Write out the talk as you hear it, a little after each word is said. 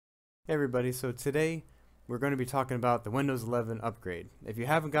Hey everybody, so today we're going to be talking about the Windows 11 upgrade. If you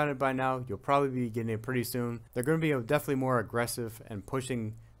haven't gotten it by now, you'll probably be getting it pretty soon. They're going to be definitely more aggressive and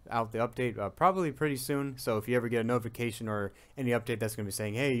pushing out the update probably pretty soon. So if you ever get a notification or any update that's going to be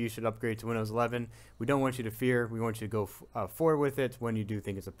saying, hey, you should upgrade to Windows 11, we don't want you to fear. We want you to go forward with it when you do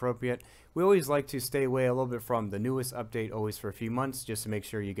think it's appropriate. We always like to stay away a little bit from the newest update always for a few months just to make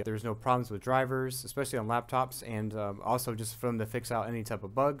sure there's no problems with drivers, especially on laptops, and also just for them to fix out any type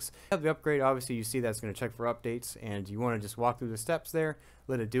of bugs. The upgrade, obviously you see that's going to check for updates, and you want to just walk through the steps there,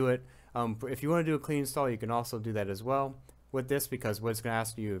 let it do it. If you want to do a clean install, you can also do that as well with this, because what it's going to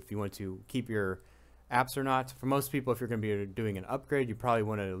ask you if you want to keep your apps or not. For most people, if you're going to be doing an upgrade, you probably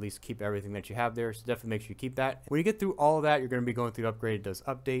want to at least keep everything that you have there, so definitely make sure you keep that. When you get through all of that, you're going to be going through the upgrade. It does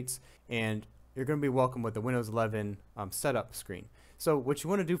updates, and you're going to be welcome with the Windows 11 setup screen. So what you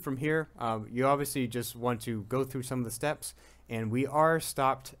want to do from here, you obviously just want to go through some of the steps, and we are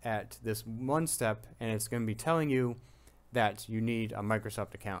stopped at this one step, and it's going to be telling you that you need a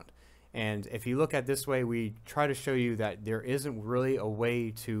Microsoft account. And if you look at this way, we try to show you that there isn't really a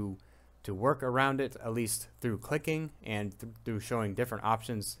way to work around it, at least through clicking and through showing different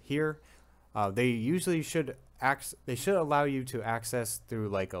options here. They usually should allow you to access through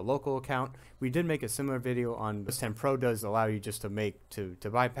like a local account. We did make a similar video on Windows 10 Pro does allow you just to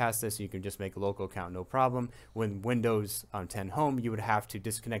bypass this. You can just make a local account, no problem. When Windows 10 Home, you would have to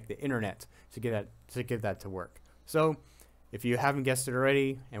disconnect the internet to get that to work. So if you haven't guessed it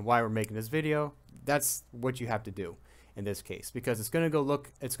already and why we're making this video, that's what you have to do in this case, because it's going to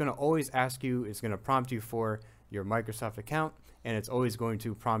it's going to always ask you, it's going to prompt you for your Microsoft account, and it's always going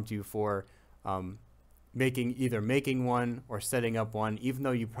to prompt you for either making one or setting up one, even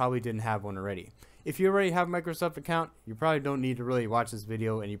though you probably didn't have one already. If you already have a Microsoft account, you probably don't need to really watch this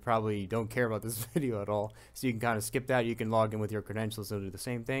video, and you probably don't care about this video at all, so you can kind of skip that. You can log in with your credentials and do the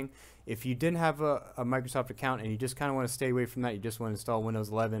same thing. If you didn't have a Microsoft account and you just kind of want to stay away from that, you just want to install Windows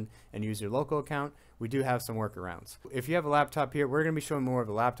 11 and use your local account, we do have some workarounds. If you have a laptop here, we're going to be showing more of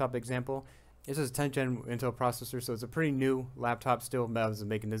a laptop example. This is a 10th gen Intel processor, so it's a pretty new laptop still that I was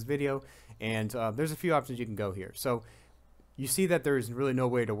making this video, and there's a few options you can go here. So you see that there's really no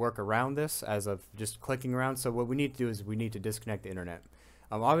way to work around this as of just clicking around. So what we need to do is we need to disconnect the internet.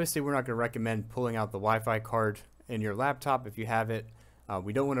 Obviously, we're not going to recommend pulling out the Wi-Fi card in your laptop if you have it.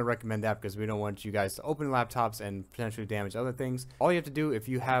 We don't want to recommend that because we don't want you guys to open laptops and potentially damage other things. All you have to do if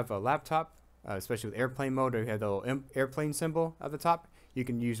you have a laptop, especially with airplane mode, or you have the little airplane symbol at the top, you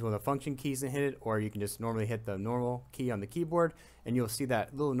can use one of the function keys and hit it, or you can just normally hit the normal key on the keyboard, and you'll see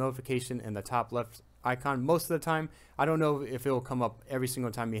that little notification in the top left icon most of the time. I don't know if it will come up every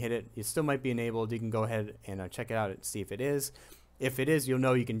single time you hit it. It still might be enabled. You can go ahead and check it out and see if it is. If it is, you'll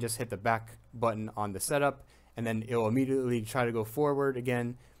know you can just hit the back button on the setup, and then it will immediately try to go forward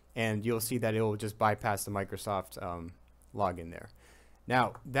again, and you'll see that it will just bypass the Microsoft login there.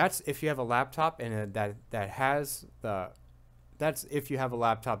 Now, that's if you have a laptop and that's if you have a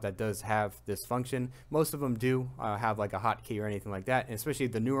laptop that does have this function. Most of them do have like a hotkey or anything like that, and especially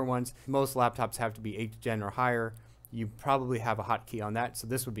the newer ones. Most laptops have to be 8th gen or higher. You probably have a hotkey on that, so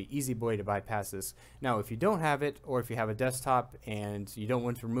this would be easy way to bypass this. Now, if you don't have it, or if you have a desktop and you don't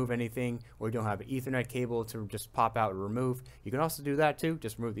want to remove anything, or you don't have an Ethernet cable to just pop out or remove, you can also do that too.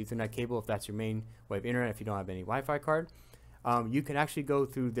 Just remove the Ethernet cable if that's your main way of internet, if you don't have any Wi-Fi card. You can actually go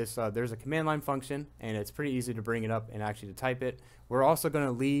through this, there's a command line function, and it's pretty easy to bring it up and actually to type it. We're also going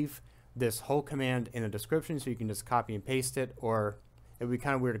to leave this whole command in the description, so you can just copy and paste it, or it would be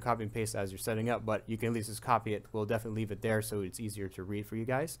kind of weird to copy and paste as you're setting up, but you can at least just copy it. We'll definitely leave it there so it's easier to read for you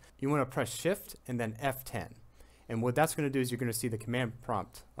guys. You want to press Shift and then F10, and what that's going to do is you're going to see the command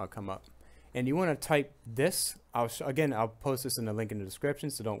prompt come up, and you want to type this. I'll post this in the link in the description,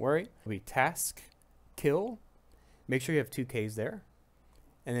 so don't worry. It'll be taskkill. Make sure you have 2 Ks there,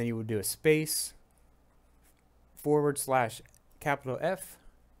 and then you would do a space /F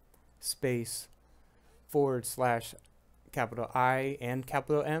space /I and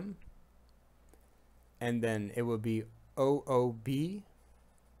capital M, and then it would be OOBE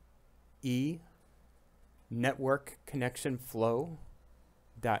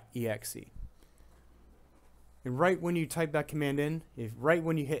networkconnectionflow.exe. And right when you type that command in, right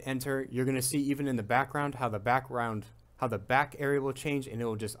when you hit enter, you're going to see even in the background how the back area will change, and it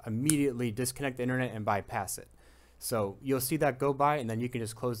will just immediately disconnect the internet and bypass it. So you'll see that go by, and then you can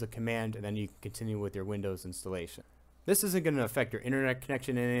just close the command, and then you can continue with your Windows installation. This isn't going to affect your internet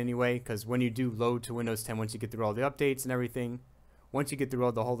connection in any way, because when you do load to Windows 10, once you get through all the updates and everything, once you get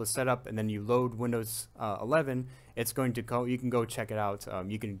through the whole setup and then you load Windows 11, it's going to go, you can go check it out.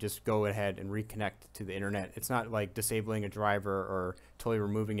 You can just go ahead and reconnect to the internet. It's not like disabling a driver or totally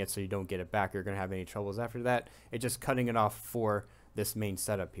removing it so you don't get it back. You're going to have any troubles after that. It's just cutting it off for this main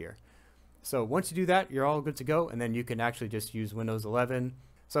setup here. So once you do that, you're all good to go, and then you can actually just use Windows 11.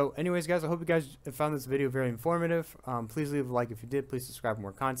 So anyways, guys, I hope you guys found this video very informative. Please leave a like if you did. Please subscribe for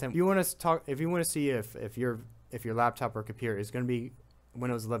more content. If you want to see if your laptop or computer is going to be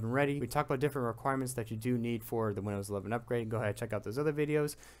Windows 11 ready, we talk about different requirements that you do need for the Windows 11 upgrade. Go ahead and check out those other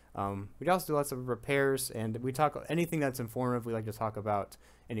videos. We also do lots of repairs, and we talk anything that's informative. We like to talk about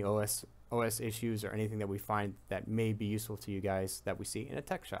any OS issues or anything that we find that may be useful to you guys that we see in a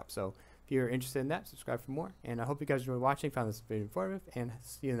tech shop. So if you're interested in that, subscribe for more. And I hope you guys enjoyed watching, found this video informative, and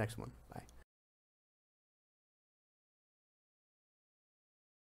see you in the next one. Bye.